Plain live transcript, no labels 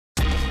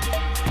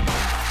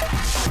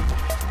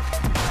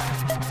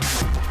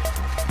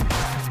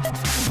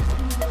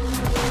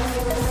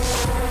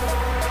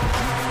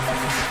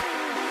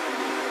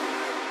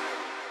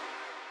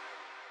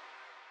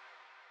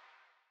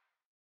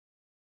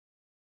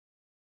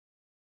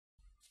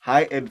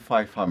Hi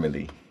Edify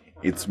family,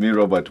 it's me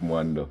Robert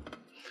Mwando.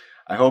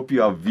 I hope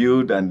you have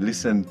viewed and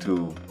listened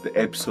to the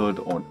episode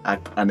on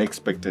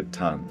unexpected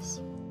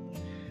turns.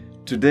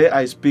 Today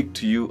I speak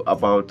to you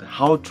about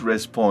how to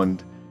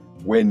respond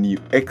when you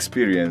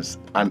experience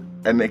an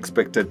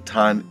unexpected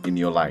turn in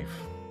your life.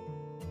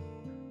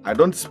 I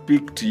don't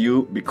speak to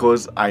you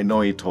because I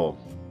know it all.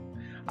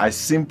 I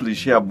simply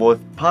share both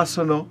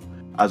personal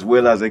as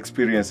well as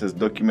experiences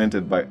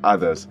documented by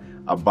others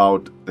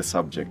about the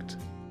subject.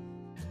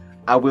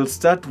 I will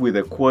start with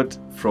a quote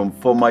from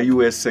former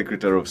U.S.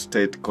 Secretary of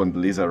State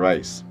Condoleezza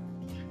Rice.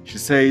 She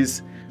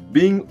says,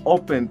 "Being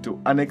open to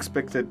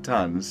unexpected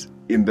turns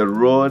in the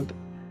road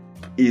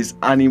is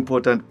an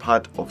important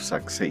part of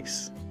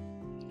success.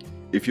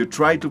 If you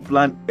try to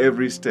plan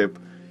every step,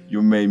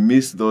 you may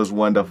miss those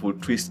wonderful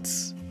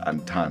twists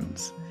and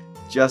turns.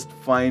 Just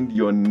find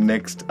your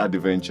next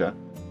adventure,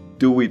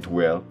 do it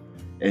well,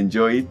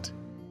 enjoy it,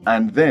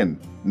 and then,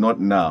 not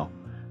now,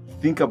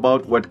 think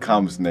about what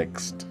comes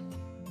next."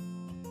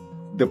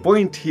 The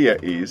point here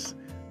is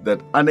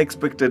that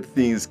unexpected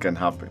things can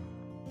happen.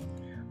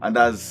 And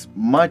as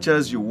much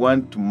as you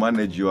want to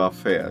manage your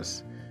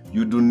affairs,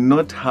 you do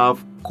not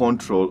have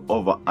control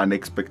over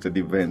unexpected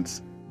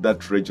events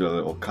that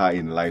regularly occur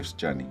in life's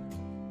journey.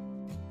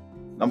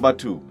 Number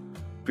 2,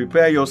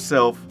 prepare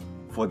yourself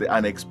for the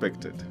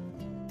unexpected.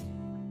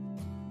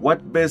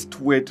 What best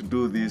way to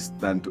do this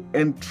than to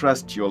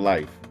entrust your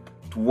life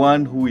to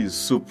one who is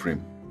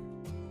supreme,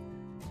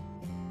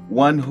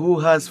 one who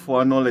has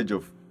foreknowledge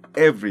of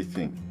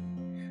everything.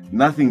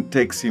 Nothing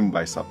takes him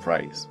by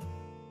surprise.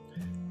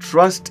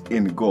 Trust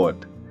in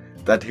God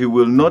that He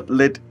will not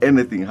let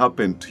anything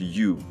happen to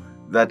you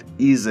that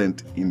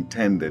isn't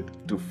intended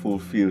to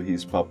fulfill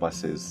His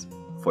purposes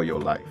for your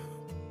life.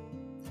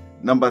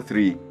 Number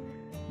 3,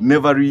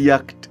 never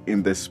react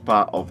in the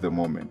spur of the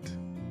moment,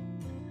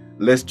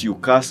 lest you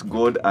curse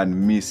God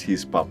and miss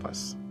His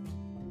purpose.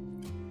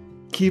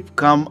 Keep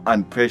calm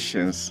and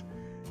patience.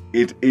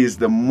 It is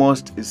the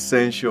most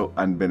essential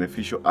and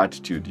beneficial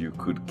attitude you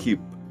could keep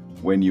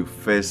when you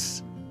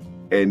face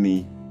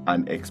any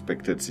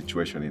unexpected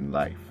situation in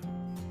life.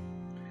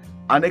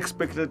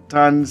 Unexpected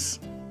turns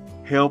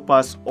help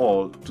us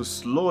all to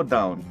slow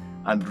down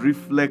and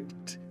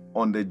reflect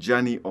on the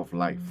journey of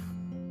life.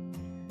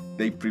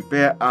 They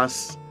prepare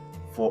us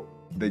for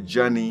the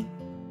journey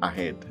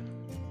ahead.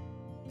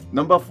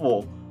 Number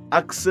 4,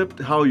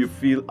 accept how you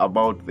feel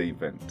about the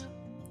event.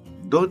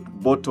 Don't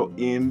bottle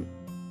in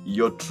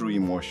your true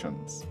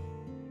emotions.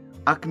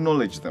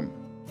 Acknowledge them.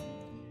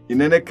 In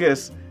any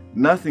case,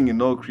 nothing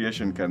in all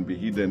creation can be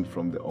hidden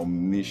from the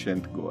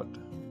omniscient God.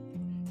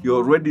 He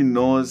already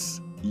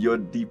knows your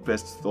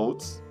deepest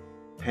thoughts,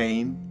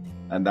 pain,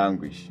 and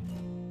anguish.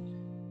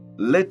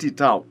 Let it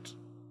out,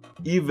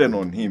 even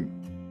on Him.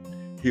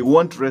 He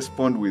won't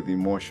respond with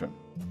emotion.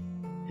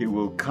 He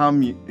will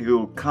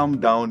calm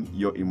down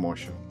your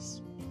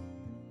emotions.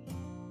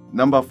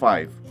 Number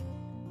 5,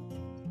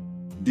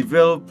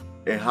 develop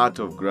a heart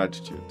of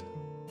gratitude.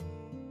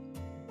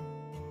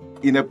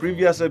 In a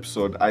previous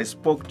episode, I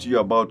spoke to you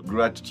about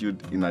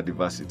gratitude in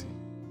adversity.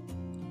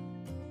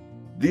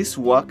 This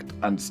worked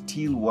and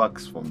still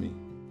works for me.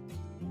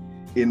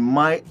 In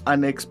my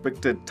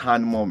unexpected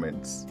turn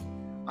moments,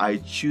 I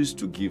choose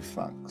to give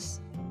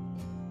thanks.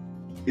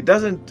 It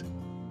doesn't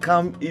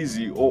come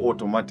easy or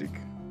automatic,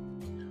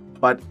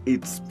 but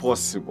it's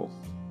possible.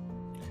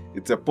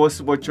 It's a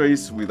possible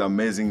choice with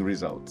amazing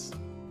results.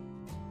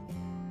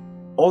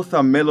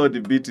 Author Melody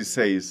Beattie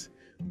says,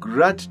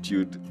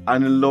 "Gratitude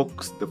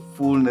unlocks the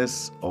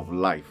fullness of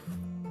life.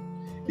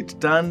 It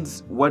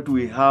turns what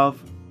we have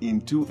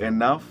into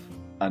enough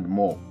and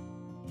more.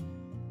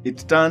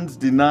 It turns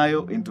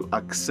denial into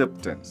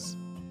acceptance,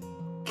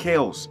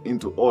 chaos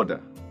into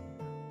order,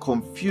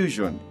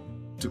 confusion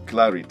to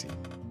clarity.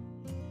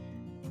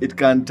 It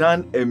can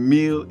turn a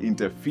meal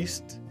into a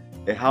feast,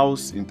 a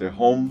house into a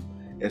home,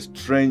 a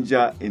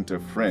stranger into a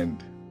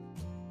friend.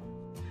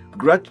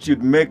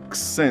 Gratitude makes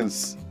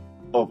sense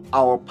of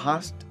our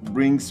past,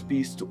 brings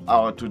peace to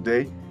our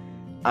today,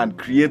 and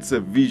creates a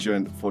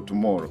vision for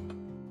tomorrow."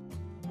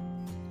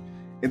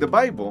 In the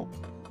Bible,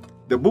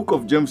 the book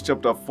of James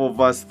chapter 4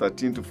 verse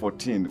 13 to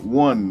 14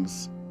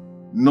 warns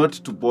not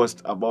to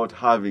boast about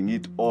having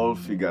it all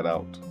figured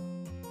out.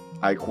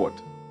 I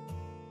quote,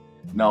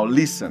 "Now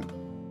listen,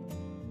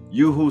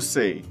 you who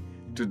say,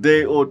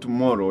 today or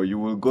tomorrow you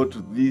will go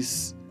to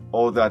this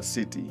or that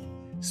city,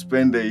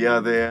 spend a year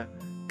there,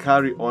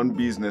 carry on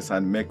business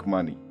and make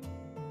money.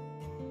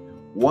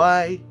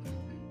 Why?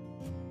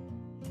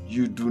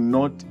 You do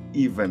not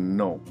even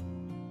know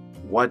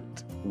what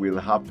will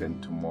happen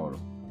tomorrow.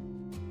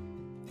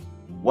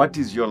 What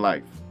is your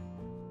life?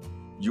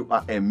 You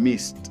are a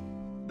mist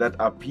that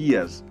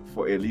appears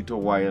for a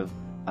little while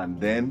and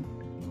then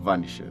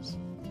vanishes."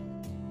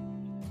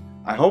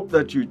 I hope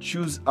that you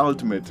choose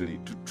ultimately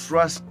to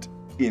trust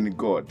in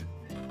God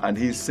and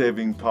His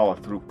saving power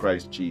through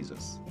Christ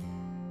Jesus,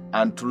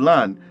 and to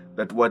learn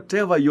that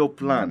whatever your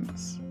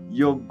plans,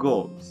 your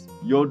goals,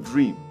 your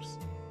dreams,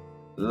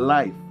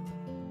 life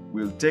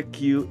will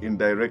take you in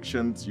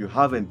directions you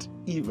haven't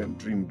even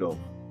dreamed of.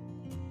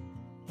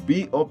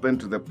 Be open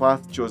to the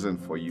path chosen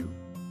for you,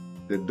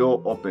 the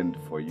door opened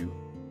for you.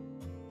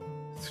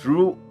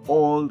 Through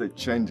all the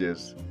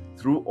changes,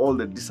 through all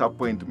the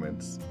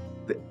disappointments,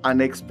 the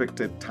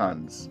unexpected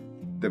turns,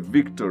 the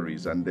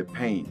victories and the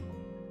pain,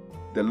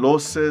 the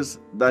losses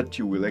that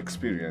you will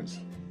experience,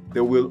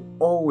 there will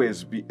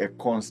always be a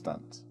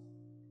constant,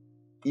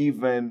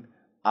 even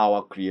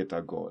our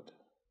Creator God,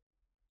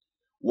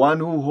 one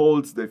who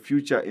holds the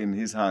future in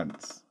His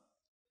hands.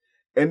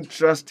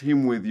 Entrust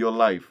Him with your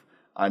life,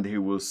 and He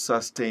will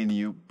sustain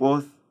you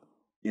both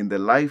in the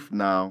life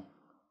now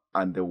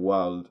and the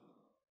world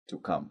to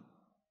come.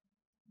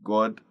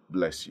 God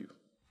bless you.